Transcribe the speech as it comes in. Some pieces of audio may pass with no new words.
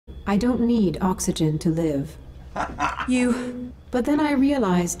I don't need oxygen to live. You... But then I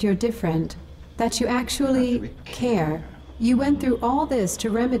realized you're different. That you actually care. You went through all this to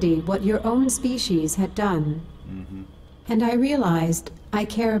remedy what your own species had done. And I realized I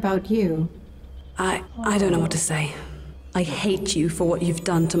care about you. I don't know what to say. I hate you for what you've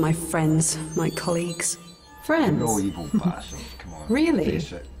done to my friends, my colleagues. Friends? No evil bastards, come on. Really?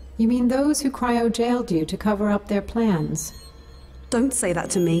 Face it. You mean those who cryo-jailed you to cover up their plans? Don't say that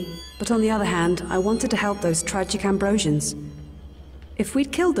to me. But on the other hand, I wanted to help those tragic Ambrosians. If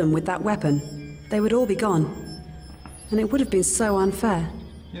we'd killed them with that weapon, they would all be gone. And it would have been so unfair.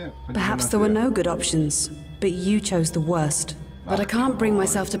 Yeah, Perhaps there were no good options, but you chose the worst. But I can't bring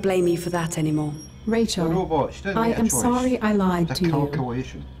myself to blame you for that anymore. Rachel, The robots didn't I make a am choice. sorry I lied It's to a you.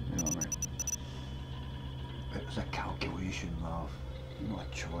 calculation, you know what I mean? It's a calculation, love. Not a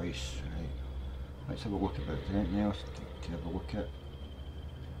choice, right? Let's have a look at it. Is there anything else to have a look at?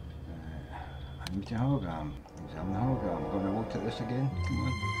 Animated hologram. Examine the hologram. We're going to look at this again. Come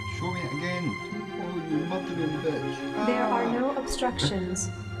on. Show me it again. Oh, you murdering bitch. There are no obstructions.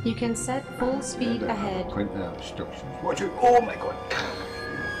 You can set full speed ahead. Plenty of obstructions. Watch it. Oh my god.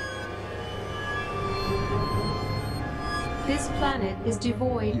 This planet is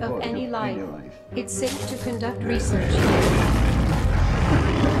devoid of any life. It's safe to conduct research.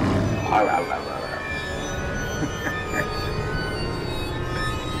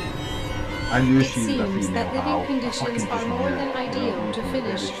 I knew It she was a seems that female. living conditions are more than ideal to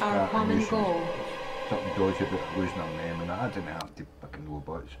finish our common goal. Something dodgy about losing her name, and I didn't have to fucking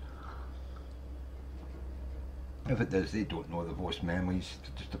robots. If it does, they don't know the voice memories.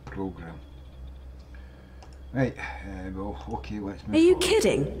 It's just a program. Right, well, okay, let's move Are you forward.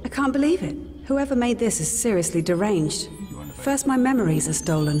 kidding? I can't believe it. Whoever made this is seriously deranged. First my memories are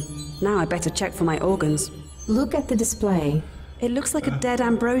stolen. Now I better check for my organs. Look at the display, It looks like a dead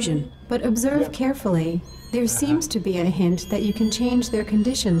Ambrosian. but observe carefully. There seems to be a hint that you can change their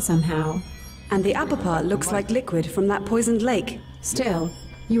condition somehow. And the upper part looks like liquid from that poisoned lake. Still,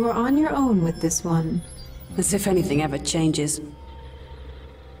 you are on your own with this one. As if anything ever changes.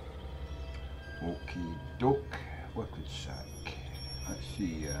 Okie doke, liquid sack. Let's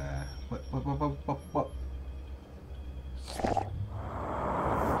see, what?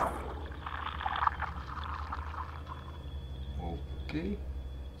 Okay.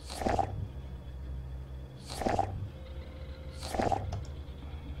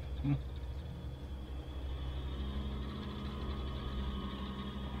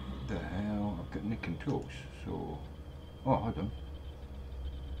 The hell, I've got no controls, so... Oh, hold on.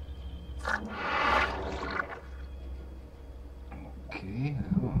 Okay,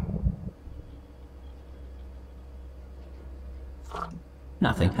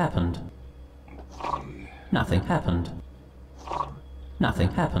 Nothing happened. okay. Nothing happened.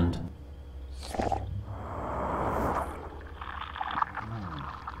 Nothing happened.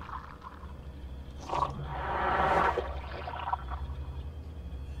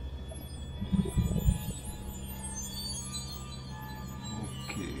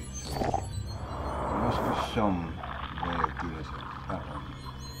 Okay, so there must be some way of doing this. That one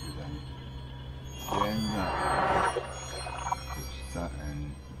goes in. Then that puts that in.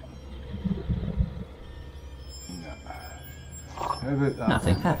 No. How about that?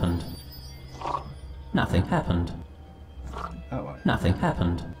 Nothing one? happened. Nothing happened. That one. Nothing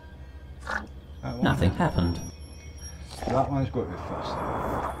happened. That one. Nothing happened. So that one's got to be first.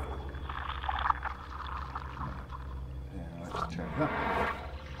 Then let's try that one.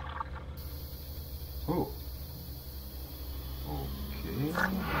 Oh. Okay.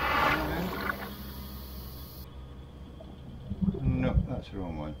 No, that's the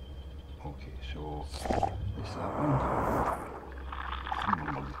wrong one. Okay, so it's that one.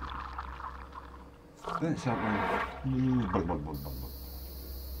 That's that one.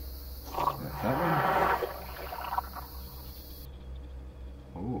 That's that one.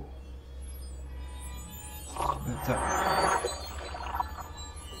 Oh. That's that.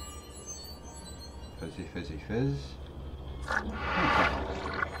 Fizzy, fizzy, fizz. That's that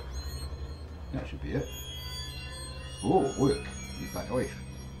one. That should be it. Oh, look. He's back away.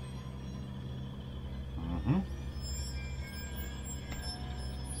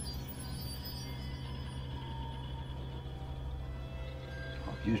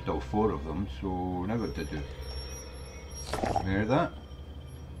 I've used all 4 of them, so now what to do? Hear that?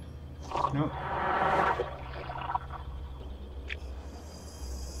 No.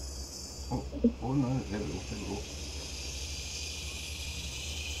 Oh no, there we go, there we go.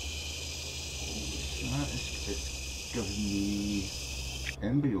 It's giving me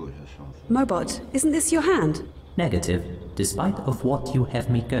embryos or something. Mobot, isn't this your hand? Negative. Despite of what you have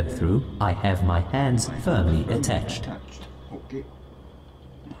me go through, I have my hands firmly attached. Okay.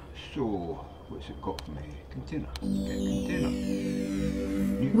 So, what's it got for me? Container. Get a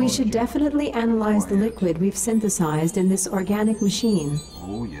container. We should definitely analyze the liquid we've synthesized in this organic machine.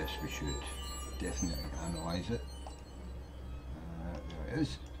 Oh yes, we should. Definitely analyze it. There it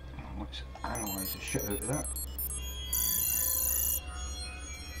is. Let's analyze the shit out of that.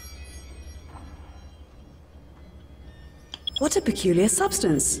 What a peculiar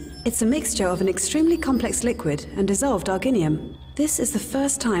substance. It's a mixture of an extremely complex liquid and dissolved arginium. This is the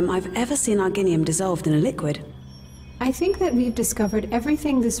first time I've ever seen arginium dissolved in a liquid. I think that we've discovered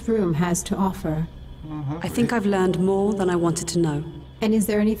everything this room has to offer. I think I've learned more than I wanted to know. And is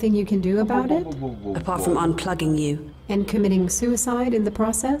there anything you can do about it? Apart from unplugging you. And committing suicide in the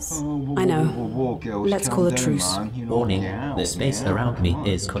process? I know. Girls, Let's calm call a down, truce. man. You know, Warning, yeah, the space yeah, around me come on.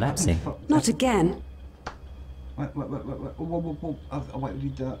 is collapsing. Not again. Wait. Whoa. I want to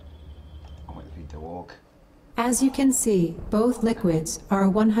read that. I want to read the log. As you can see, both liquids are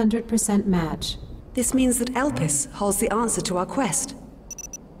a 100% match. This means that Elpis holds the answer to our quest.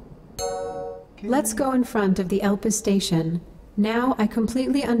 Let's go in front of the Elpis station. Now I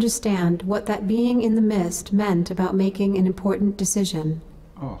completely understand what that being in the mist meant about making an important decision.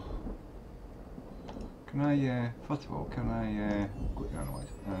 Oh. Can I, first of all, can I, go to analyze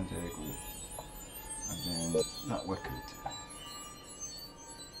and go, and then that liquid.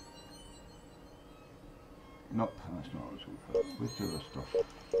 Nope, that's not what I was looking for. Where's the other stuff?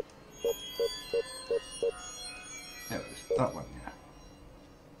 There it is, that one, yeah.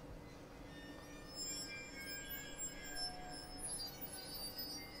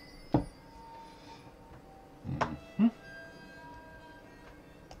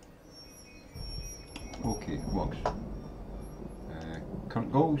 Okay, it works.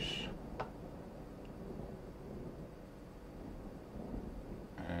 Current goals.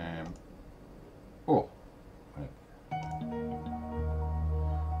 Oh, right.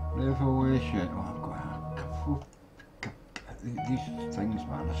 Revelation. Oh, I've got a couple. These things,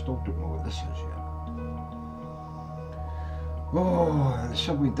 man. I still don't know what this is yet. Oh, the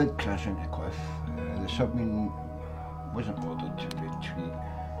submarine did crash into a cliff. The submarine wasn't ordered to retreat.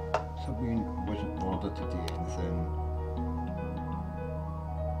 Submarine wasn't ordered to do anything.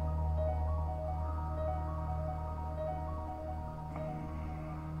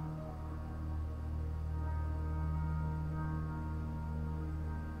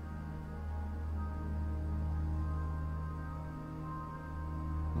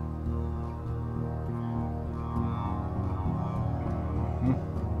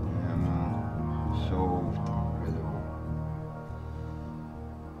 Solved.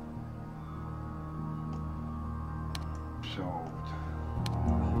 Solved.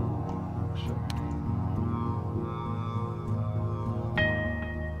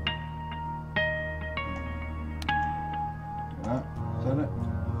 That, is that it?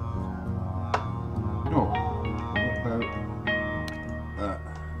 No. What about that?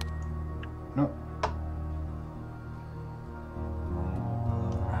 No.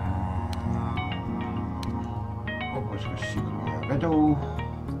 What was the secret riddle?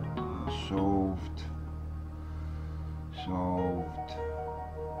 Solved. Solved.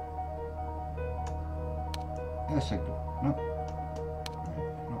 Yes, I do. No.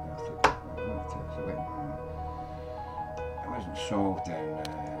 Not that thing. It wasn't solved then.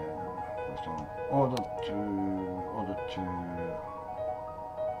 What's on? Order to.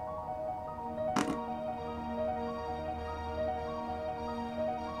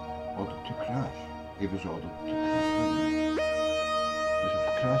 Order to crash. It was ordered to crash. Was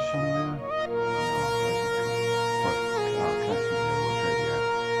it crash somewhere?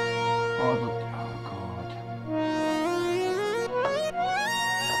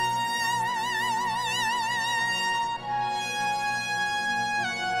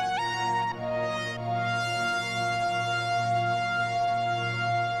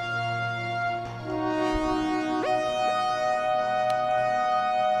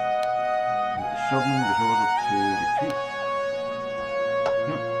 Submarine was ordered to retreat.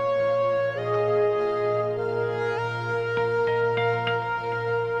 No.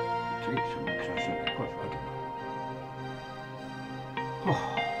 Retreat, someone crashed out the cliff, I don't know. Oh.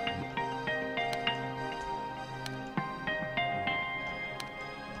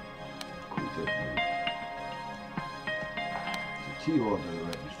 Quite it now. The T order the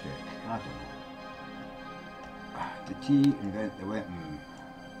weapons check, I don't know. The T invent the weapon.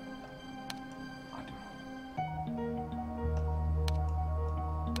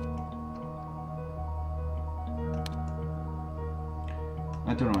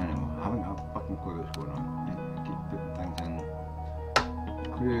 I don't know anymore. I haven't got a fucking clue what's going on. keep putting things in.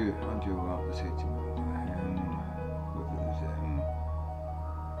 Crew, how do you want to say to me? What was,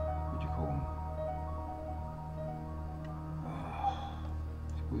 what do you call them?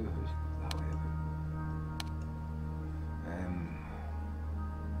 Where was that way about?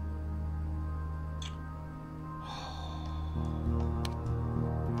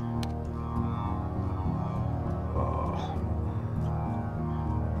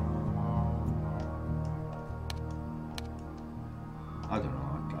 I don't know,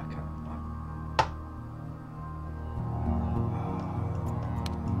 I can't.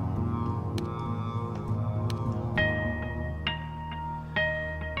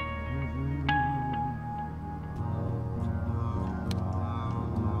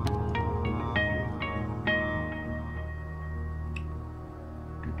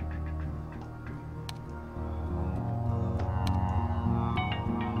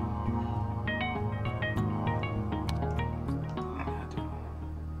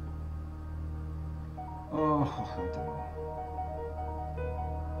 Oh, I don't know.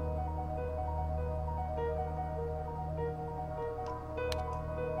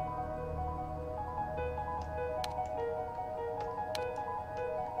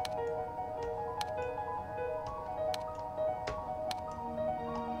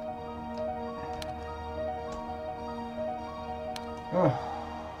 Oh.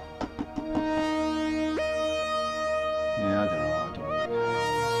 Yeah, I don't know.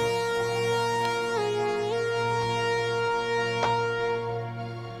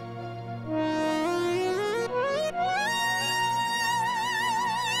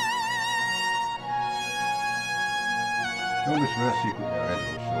 Almost first secret already,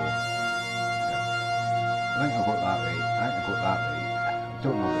 so yeah. I think I got that right. I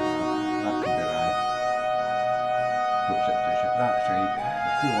don't know that could be right. But that's right.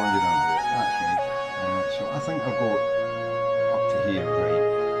 The crew wandered under it, that's right. So I think I'll go up to here right.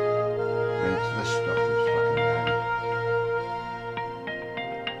 And it's this stuff that's fucking down.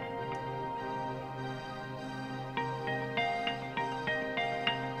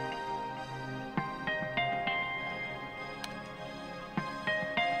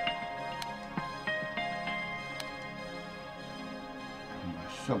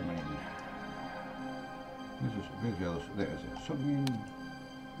 Submarine. Where's the other? There is it. Submarine.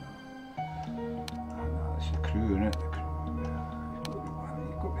 No. No, it's the crew, isn't it? The crew.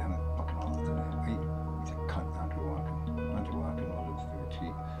 You've got to be having fucking all the time. Right? He's a cunt, Andrew Larkin. Andrew Larkin ordered to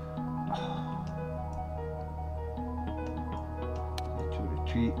retreat. To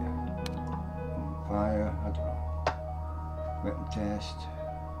retreat. On fire. I don't know. Weapon test.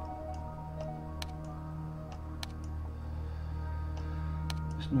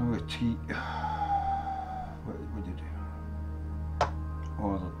 No retreat. What would you do?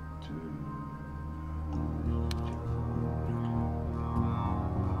 Order to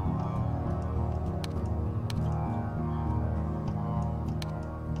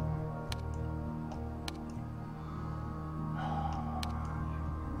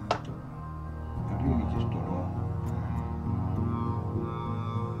I really just don't know.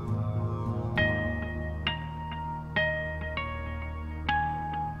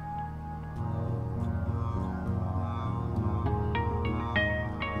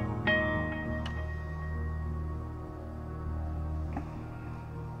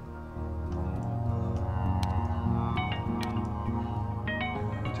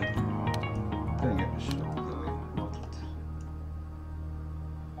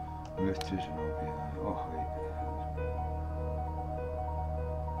 Move to Zenobia. Oh wait.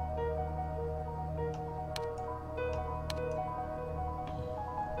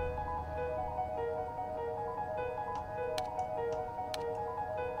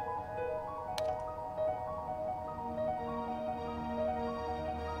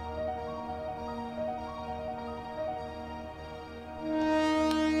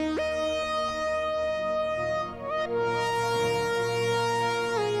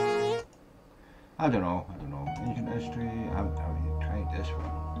 I don't know. Ancient history, I haven't tried this one.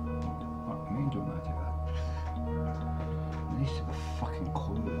 Fuck me, don't matter that. At least have a fucking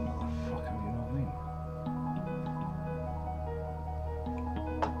clue, motherfucker, you know what I mean?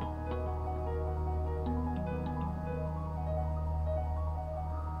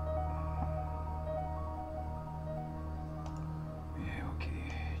 Yeah, okay,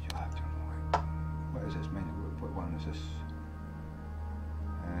 you'll have to know. What is this, man? What one is this?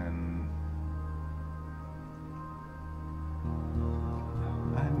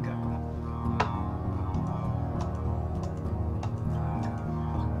 I haven't got one.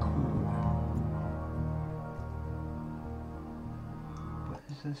 What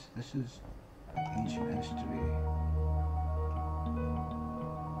is this? This is Ancient history.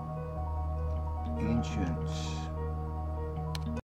 Ancients.